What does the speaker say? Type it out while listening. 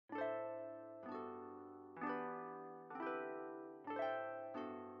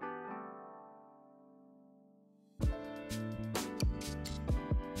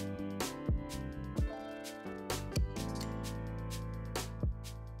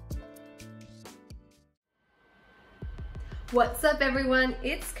What's up everyone,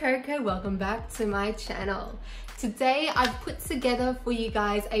 it's Coco. Welcome back to my channel. Today I've put together for you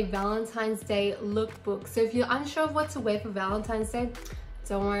guys a Valentine's Day lookbook. So if you're unsure of what to wear for Valentine's Day,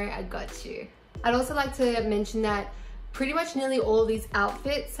 don't worry, I got you. I'd also like to mention that pretty much nearly all of these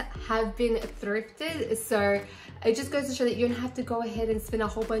outfits have been thrifted, so it just goes to show that you don't have to go ahead and spend a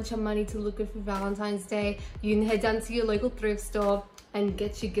whole bunch of money to look good for Valentine's Day. You can head down to your local thrift store and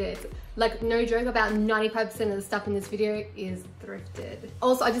get you good. Like, no joke, about 95% of the stuff in this video is thrifted.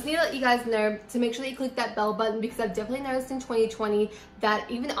 Also, I just need to let you guys know to make sure that you click that bell button, because I've definitely noticed in 2020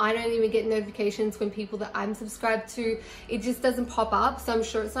 that even I don't even get notifications when people that I'm subscribed to, it just doesn't pop up. So I'm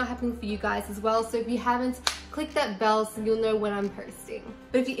sure it's not happening for you guys as well. So if you haven't, click that bell so you'll know when I'm posting.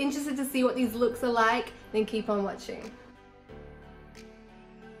 But if you're interested to see what these looks are like, then keep on watching.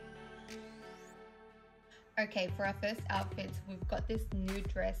 Okay, for our first outfit, we've got this new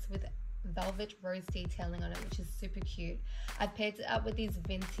dress with velvet rose detailing on it, which is super cute. I've paired it up with these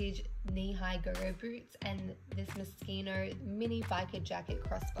vintage knee-high go-go boots and this Moschino mini biker jacket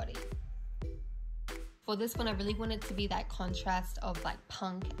crossbody. For this one, I really wanted to be that contrast of like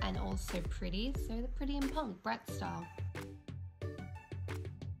punk and also pretty, so the pretty and punk, brat style.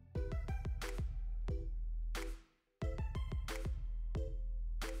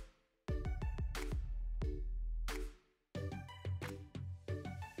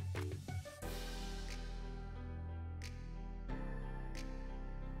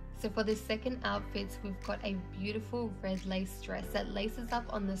 So for the second outfit, we've got a beautiful red lace dress that laces up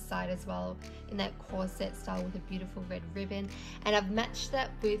on the side as well in that corset style with a beautiful red ribbon. And I've matched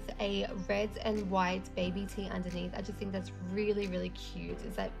that with a red and white baby tee underneath. I just think that's really, really cute.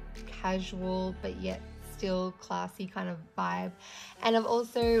 It's that casual but yet still classy kind of vibe. And I've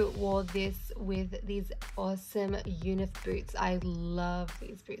also wore this with these awesome Unif boots. I love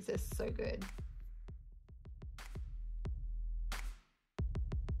these boots, they're so good.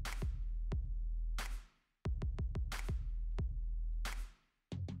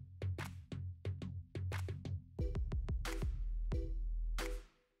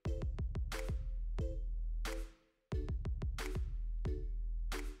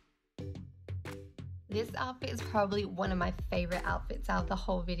 This outfit is probably one of my favorite outfits out of the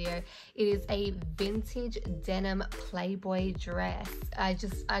whole video. It is a vintage denim Playboy dress. I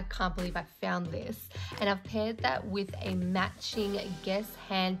can't believe I found this. And I've paired that with a matching Guess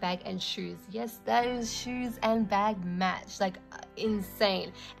handbag and shoes. Yes, those shoes and bag match, like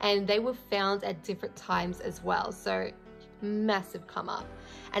insane. And they were found at different times as well, so massive come up.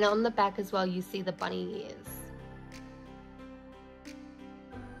 And on the back as well, you see the bunny ears.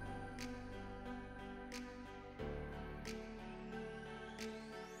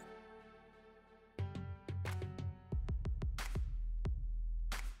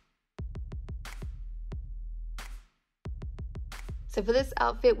 So for this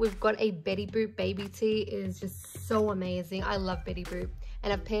outfit, we've got a Betty Boop baby tee. It is just so amazing. I love Betty Boop.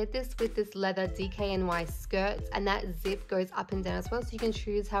 And I've paired this with this leather DKNY skirt, and that zip goes up and down as well, so you can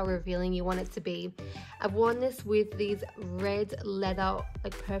choose how revealing you want it to be. I've worn this with these red leather,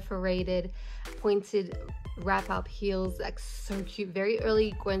 like perforated, pointed wrap-up heels, like so cute. Very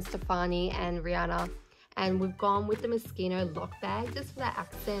early Gwen Stefani and Rihanna. And we've gone with the Moschino Lock Bag just for that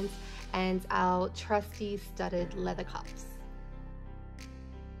accent, and our trusty studded leather cuffs.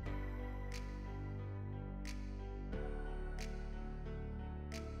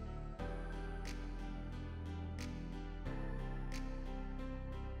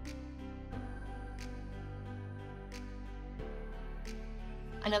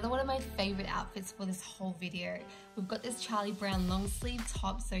 Another one of my favorite outfits for this whole video, we've got this Charlie Brown long sleeve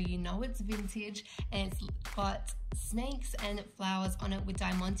top, so you know it's vintage, and it's got snakes and flowers on it with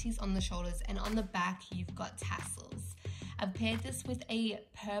diamantes on the shoulders, and on the back you've got tassels. I've paired this with a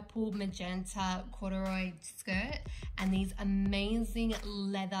purple magenta corduroy skirt and these amazing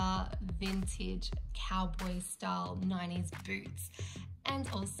leather vintage cowboy style 90s boots, and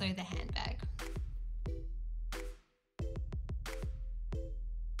also the handbag.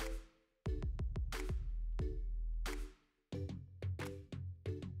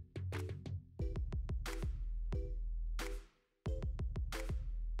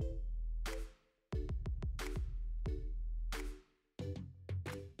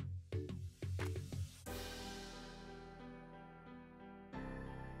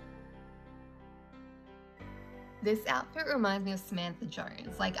 This outfit reminds me of Samantha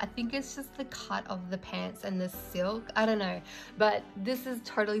Jones. Like, I think it's just the cut of the pants and the silk. I don't know, but this is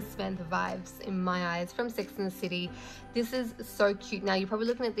totally Samantha vibes in my eyes from Sex and the City. This is so cute. Now, you're probably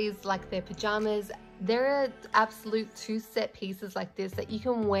looking at these like they're pajamas. There are absolute 2 set pieces like this that you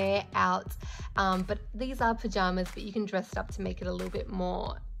can wear out, but these are pajamas, but you can dress it up to make it a little bit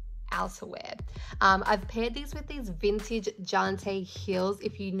more outerwear. I've paired these with these vintage Jante heels.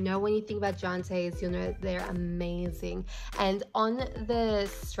 If you know anything about Jantes, you'll know that they're amazing. And on the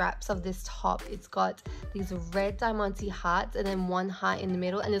straps of this top, it's got these red diamante hearts and then 1 heart in the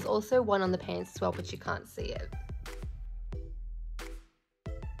middle, and there's also one on the pants as well, but you can't see it.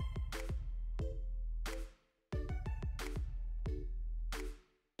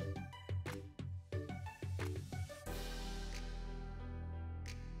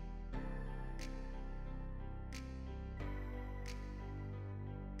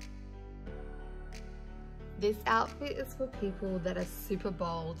 This outfit is for people that are super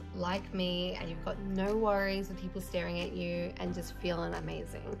bold like me, and you've got no worries with people staring at you and just feeling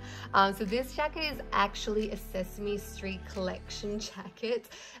amazing. So this jacket is actually a Sesame Street collection jacket.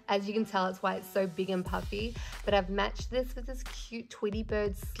 As you can tell, it's why it's so big and puffy, but I've matched this with this cute Tweety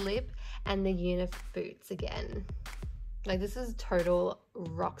Bird slip and the Unif boots again. Like, this is total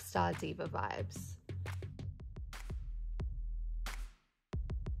rockstar diva vibes.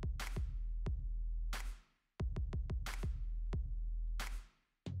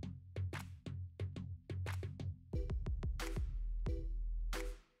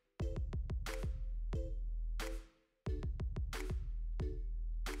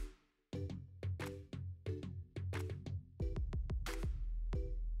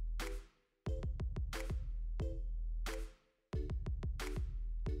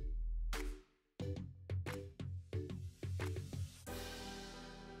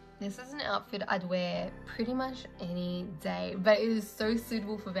 This is an outfit I'd wear pretty much any day, but it is so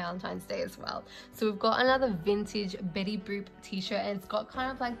suitable for Valentine's Day as well. So we've got another vintage Betty Boop t-shirt, and it's got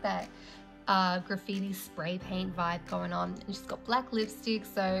kind of like that graffiti spray paint vibe going on. And she's got black lipstick,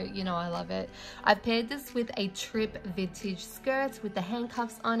 so you know I love it. I've paired this with a Trip vintage skirt with the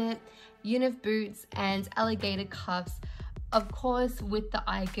handcuffs on it, Unif boots, and alligator cuffs. Of course, with the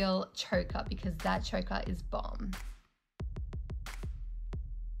iGirl choker, because that choker is bomb.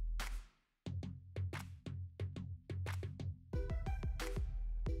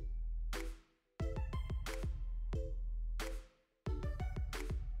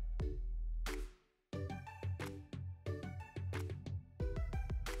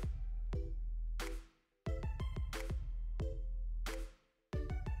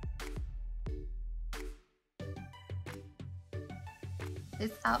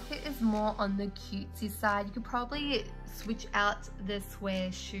 This outfit is more on the cutesy side. You could probably switch out the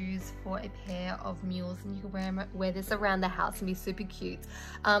square shoes for a pair of mules, and you can wear this around the house and be super cute.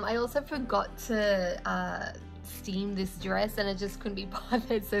 I also forgot to steam this dress, and I just couldn't be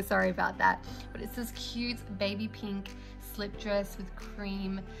bothered, so sorry about that. But it's this cute baby pink slip dress with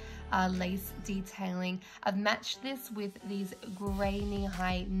cream lace detailing. I've matched this with these grey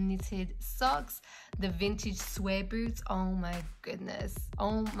knee-high knitted socks, the vintage swear boots, oh my goodness,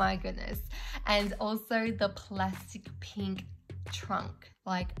 and also the plastic pink trunk.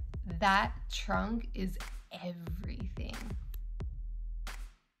 Like, that trunk is everything.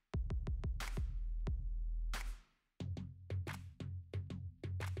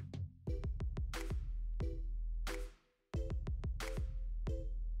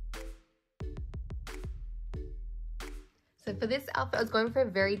 So for this outfit, I was going for a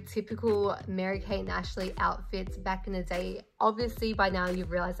very typical Mary-Kate and Ashley outfit back in the day. Obviously, by now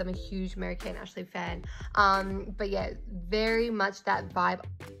you've realized I'm a huge Mary-Kate and Ashley fan. But yeah, very much that vibe.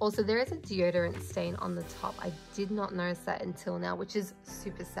 Also, there is a deodorant stain on the top. I did not notice that until now, which is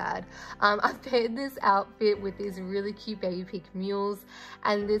super sad. I've paired this outfit with these really cute baby pink mules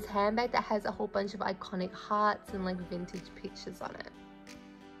and this handbag that has a whole bunch of iconic hearts and like vintage pictures on it.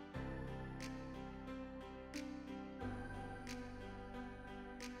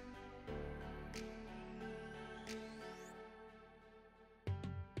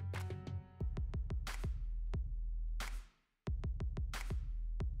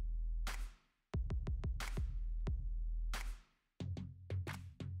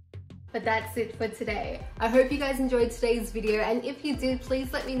 But that's it for today. I hope you guys enjoyed today's video, and if you did,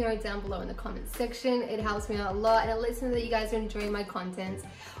 please let me know down below in the comments section. It helps me out a lot, and it lets me know that you guys are enjoying my content.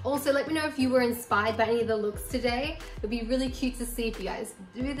 Also, let me know if you were inspired by any of the looks today. It'd be really cute to see if you guys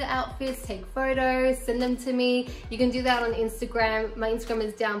do the outfits, take photos, send them to me. You can do that on Instagram. My Instagram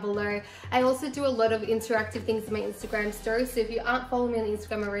is down below. I also do a lot of interactive things in my Instagram stories, so if you aren't following me on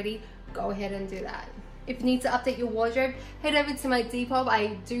Instagram already, go ahead and do that. If you need to update your wardrobe, head over to my Depop.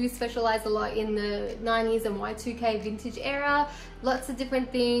 I do specialize a lot in the 90s and Y2K vintage era. Lots of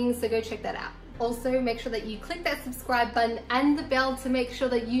different things, so go check that out. Also, make sure that you click that subscribe button and the bell to make sure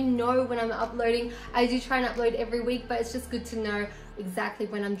that you know when I'm uploading. I do try and upload every week, but it's just good to know exactly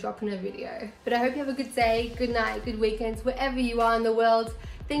when I'm dropping a video. But I hope you have a good day, good night, good weekends, wherever you are in the world.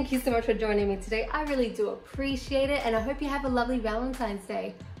 Thank you so much for joining me today. I really do appreciate it, and I hope you have a lovely Valentine's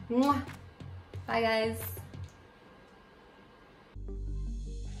Day. Mwah. Bye guys.